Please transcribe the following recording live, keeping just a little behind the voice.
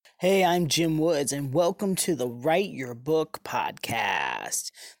Hey, I'm Jim Woods, and welcome to the Write Your Book podcast.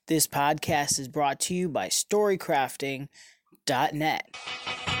 This podcast is brought to you by StoryCrafting.net.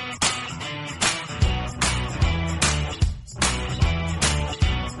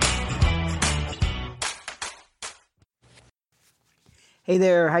 Hey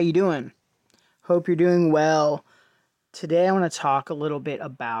there, how you doing? Hope you're doing well. Today I want to talk a little bit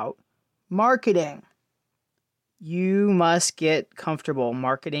about marketing. You must get comfortable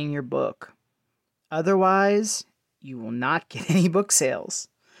marketing your book. Otherwise, you will not get any book sales.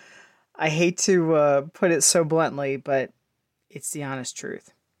 I hate to put it so bluntly, but it's the honest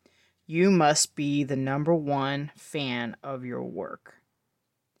truth. You must be the number one fan of your work.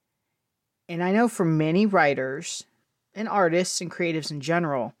 And I know for many writers and artists and creatives in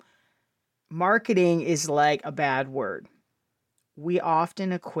general, marketing is like a bad word. We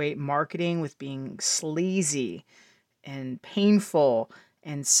often equate marketing with being sleazy and painful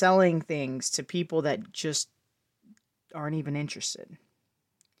and selling things to people that just aren't even interested.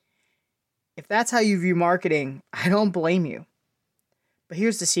 If that's how you view marketing, I don't blame you. But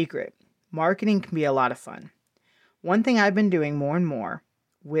here's the secret. Marketing can be a lot of fun. One thing I've been doing more and more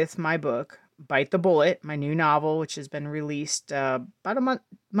with my book, Bite the Bullet, my new novel, which has been released about a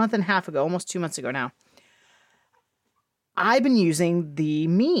month and a half ago, almost 2 months ago now. I've been using the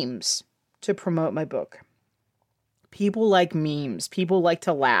memes to promote my book. People like memes. People like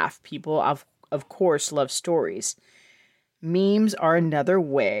to laugh. People, of course, love stories. Memes are another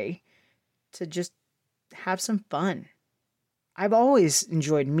way to just have some fun. I've always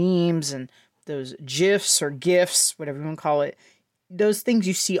enjoyed memes and those GIFs or GIFs, whatever you want to call it, those things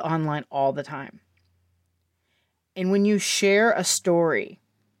you see online all the time. And when you share a story,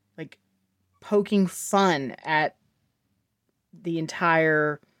 like poking fun at the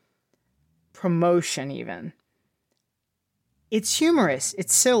entire promotion even, it's humorous,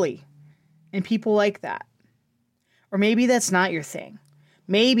 it's silly, and people like that. Or maybe that's not your thing.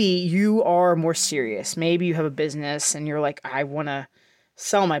 Maybe you are more serious. Maybe you have a business and you're like, I want to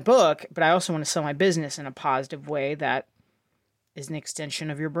sell my book, but I also want to sell my business in a positive way that is an extension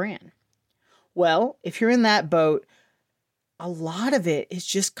of your brand. Well, if you're in that boat, a lot of it is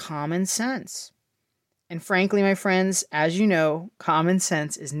just common sense. And frankly, my friends, as you know, common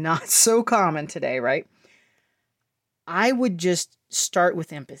sense is not so common today, right? I would just start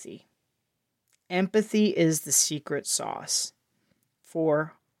with empathy. Empathy is the secret sauce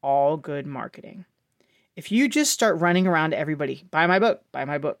for all good marketing. If you just start running around to everybody, buy my book, buy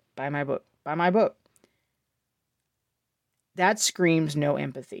my book, buy my book, buy my book, that screams no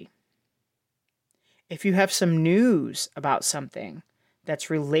empathy. If you have some news about something that's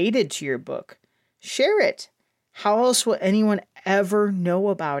related to your book, share it. How else will anyone ever know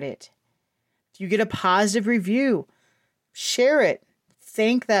about it? If you get a positive review, share it.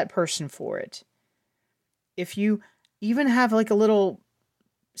 Thank that person for it. If you even have like a little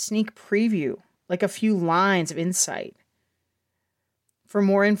sneak preview, like a few lines of insight. For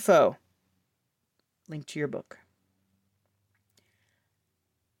more info, link to your book.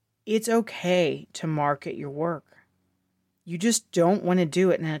 It's okay to market your work. You just don't want to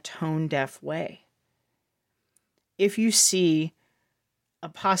do it in a tone-deaf way. If you see a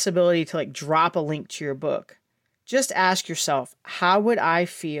possibility to like drop a link to your book, just ask yourself, how would I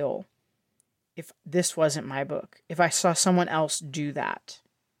feel if this wasn't my book? If I saw someone else do that?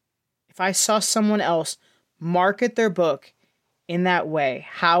 If I saw someone else market their book in that way,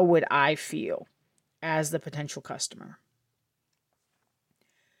 how would I feel as the potential customer?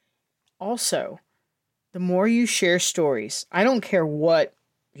 Also, the more you share stories, I don't care what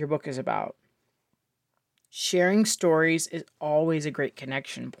your book is about, sharing stories is always a great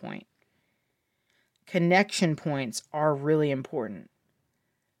connection point. Connection points are really important.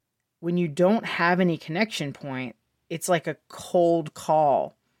 When you don't have any connection point, it's like a cold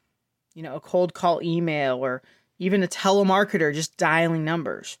call, a cold call email or even a telemarketer just dialing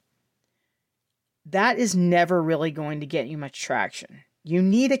numbers. That is never really going to get you much traction. You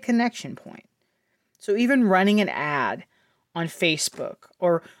need a connection point. So even running an ad on Facebook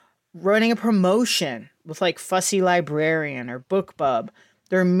or running a promotion with like Fussy Librarian or BookBub,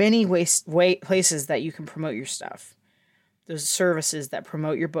 there are many places that you can promote your stuff. Those services that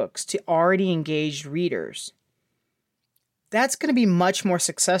promote your books to already engaged readers. That's going to be much more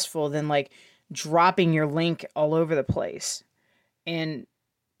successful than like dropping your link all over the place in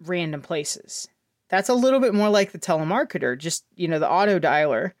random places. That's a little bit more like the telemarketer, just, the auto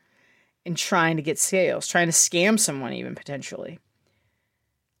dialer and trying to get sales, trying to scam someone even potentially.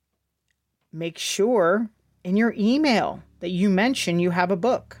 Make sure in your email that you mention you have a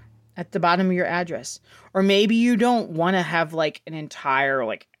book at the bottom of your address. Or maybe you don't want to have like an entire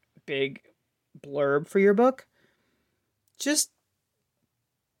like big blurb for your book, just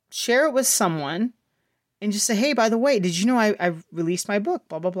share it with someone and just say, hey, by the way, did you know I released my book,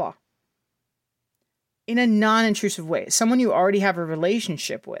 blah, blah, blah. In a non-intrusive way. Someone you already have a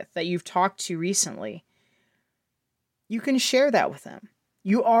relationship with that you've talked to recently. You can share that with them.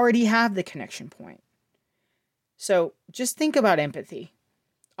 You already have the connection point. So just think about empathy.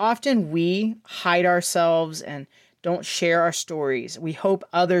 Often we hide ourselves and don't share our stories. We hope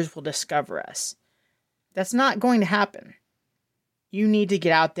others will discover us. That's not going to happen. You need to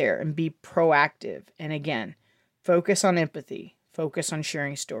get out there and be proactive. And again, focus on empathy. Focus on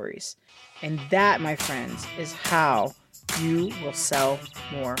sharing stories. And that, my friends, is how you will sell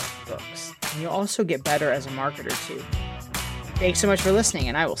more books. And you'll also get better as a marketer too. Thanks so much for listening,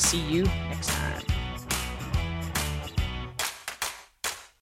 and I will see you next time.